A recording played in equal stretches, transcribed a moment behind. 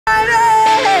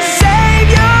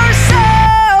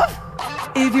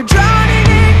you're drowning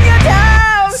in your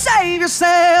doubt, save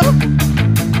yourself.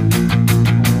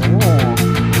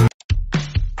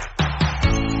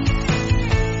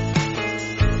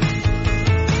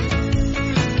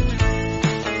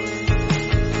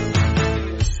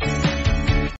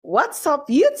 What's up,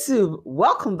 YouTube?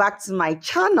 Welcome back to my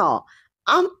channel.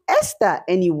 I'm Esther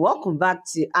and you welcome back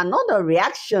to another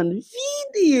reaction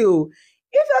video.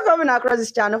 If you're coming across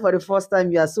this channel for the first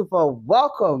time, you are super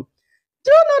welcome.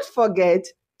 Do not forget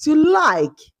to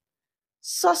like,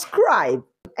 subscribe,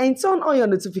 and turn on your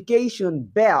notification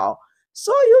bell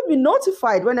so you'll be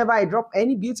notified whenever I drop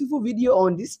any beautiful video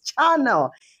on this channel.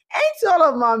 And to all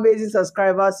of my amazing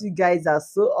subscribers, you guys are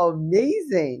so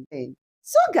amazing.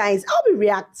 So guys, I'll be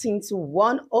reacting to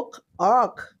 1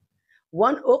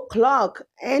 o'clock,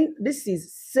 and this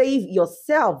is Save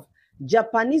Yourself,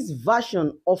 Japanese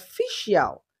version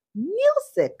official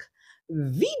music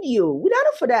video.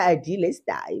 Without further ado, let's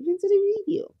dive into the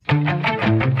video.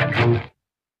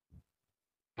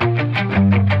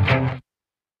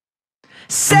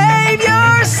 Save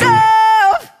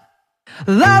yourself.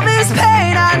 Love is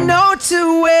pain, I know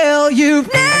too well.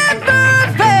 You've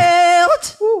never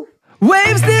failed. Ooh.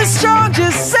 Waves this strong,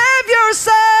 just save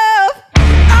yourself.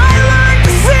 I learned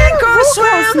to sink or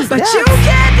swim, but you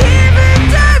can't even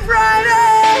dive right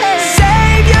in.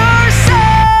 Save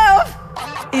yourself.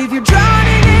 If you're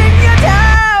drowning in your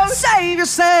doubt, save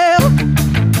yourself.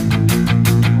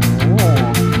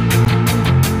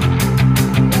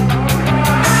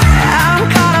 I'm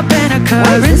caught up in a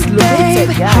current, babe.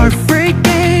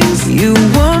 Heartbreakings you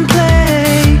won't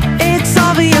play. It's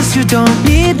obvious you don't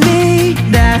need me.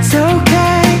 That's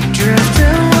okay, drift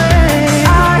away.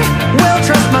 I will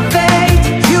trust my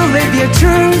fate. You live your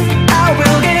truth, I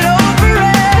will get over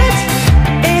it.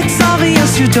 It's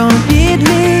obvious you don't need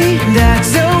me.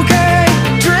 That's okay,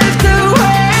 drift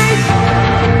away.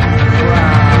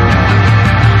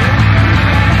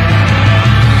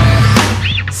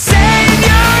 Save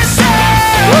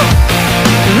yourself.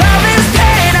 Love is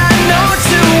pain, I know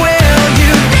too well.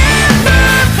 You never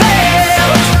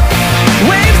failed.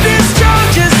 Waves this strong,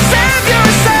 just save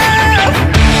yourself.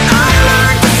 I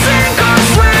learned to sink or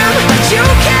swim, but you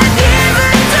can't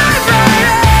even dive right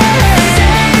in.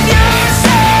 Save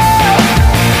yourself.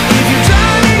 If you're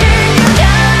drowning in your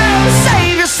doubt, save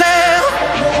yourself.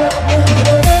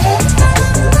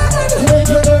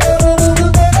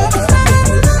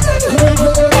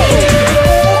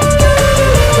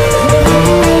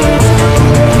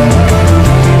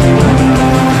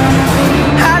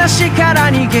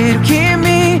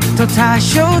君と多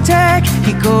少的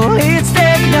非効率的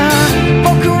な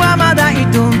僕はまだ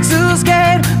挑み続け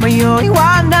る迷い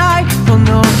はないこ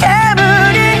の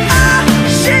煙に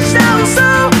信じた嘘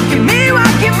君は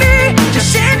君じゃ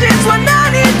真実は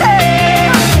何って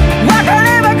分か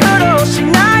れば苦労し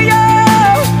ないよ、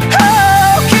oh、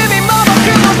君も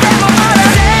僕もでもまだ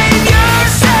Save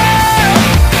yourself.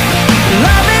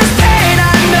 Love is pain, I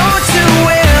know too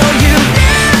well. You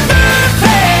never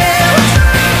failed.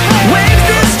 Waves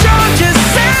this strong, just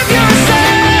save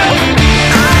yourself.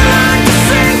 I learned to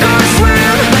sink or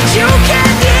swim, but you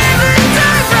can't even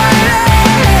dive right in.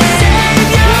 Save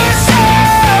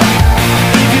yourself.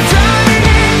 If you're drowning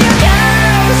in your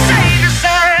doubt, save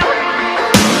yourself.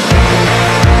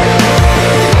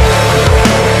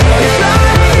 You're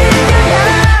drowning in your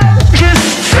doubt, just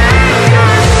save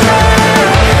yourself.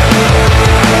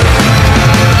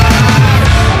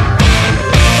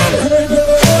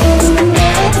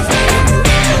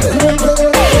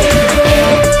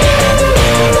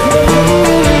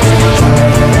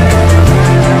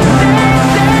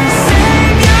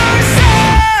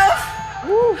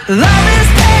 Love is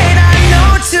pain, I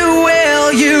know too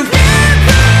well. You've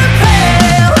never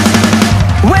failed.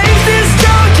 Waves this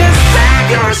strong, just save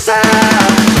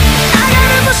yourself. I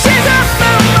got it for shit up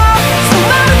the mall. So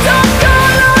I don't go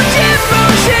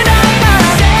on shit up.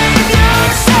 Save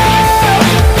yourself.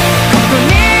 Come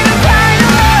need a find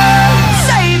love.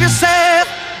 Save yourself.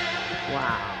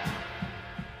 Wow.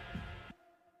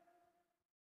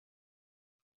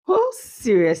 Oh,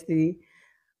 seriously.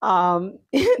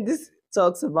 This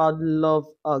talks about love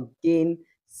again.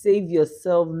 Save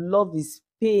yourself. Love is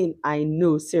pain. I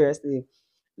know, seriously.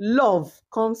 Love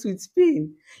comes with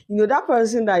pain. You know, that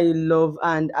person that you love,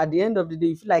 and at the end of the day,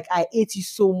 you feel like I hate you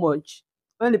so much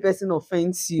when the person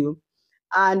offends you.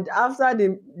 And after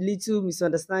the little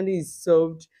misunderstanding is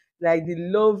solved, like the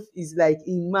love is like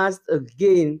immersed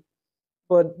again.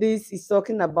 But this is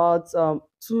talking about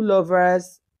two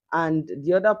lovers, and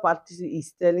the other party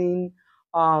is telling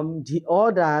the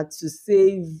other to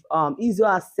save his or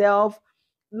herself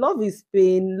love is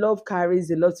pain. Love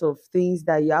carries a lot of things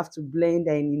that you have to blend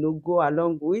and go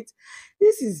along with.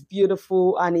 This is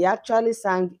beautiful, and he actually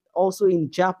sang also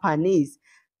in Japanese.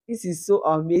 This is so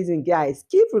amazing, guys.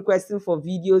 Keep requesting for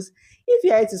videos. If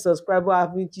you're here to subscribe or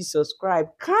haven't you subscribed,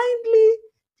 kindly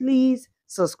please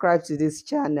subscribe to this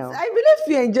channel. I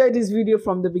believe you enjoyed this video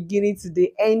from the beginning to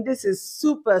the end. This is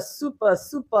super, super,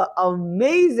 super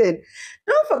amazing.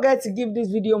 Don't forget to give this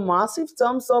video massive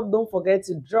thumbs up. Don't forget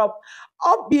to drop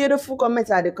a beautiful comment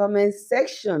at the comment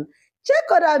section.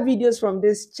 Check other videos from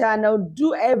this channel.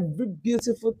 Do every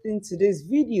beautiful thing to this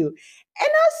video. And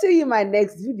I'll see you in my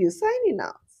next video. Signing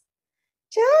out.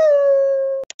 Ciao.